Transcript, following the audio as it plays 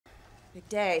Big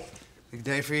day. Big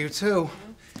day for you, too.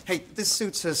 Hey, this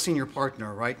suit says senior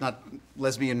partner, right? Not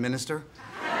lesbian minister?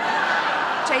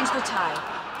 Change the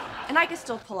tie. And I can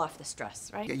still pull off this dress,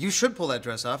 right? Yeah, you should pull that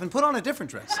dress off and put on a different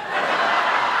dress.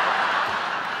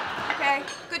 Okay,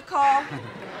 good call.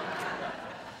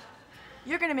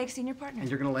 You're gonna make senior partner. And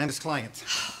you're gonna land as client.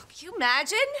 Can you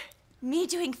imagine? Me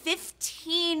doing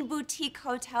 15 boutique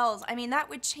hotels. I mean, that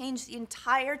would change the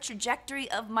entire trajectory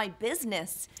of my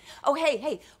business. Oh,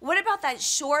 hey, what about that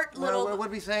short little... What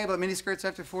did we say about miniskirts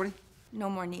after 40? No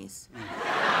more knees.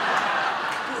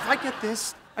 If I get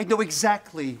this, I know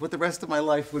exactly what the rest of my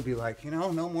life would be like, you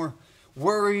know? No more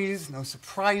worries, no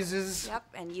surprises. Yep,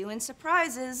 and you and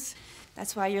surprises.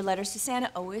 That's why your letters to Santa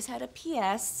always had a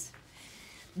P.S.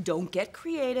 Don't get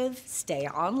creative, stay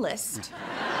on list.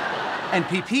 And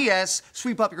PPS,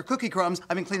 sweep up your cookie crumbs.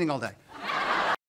 I've been cleaning all day.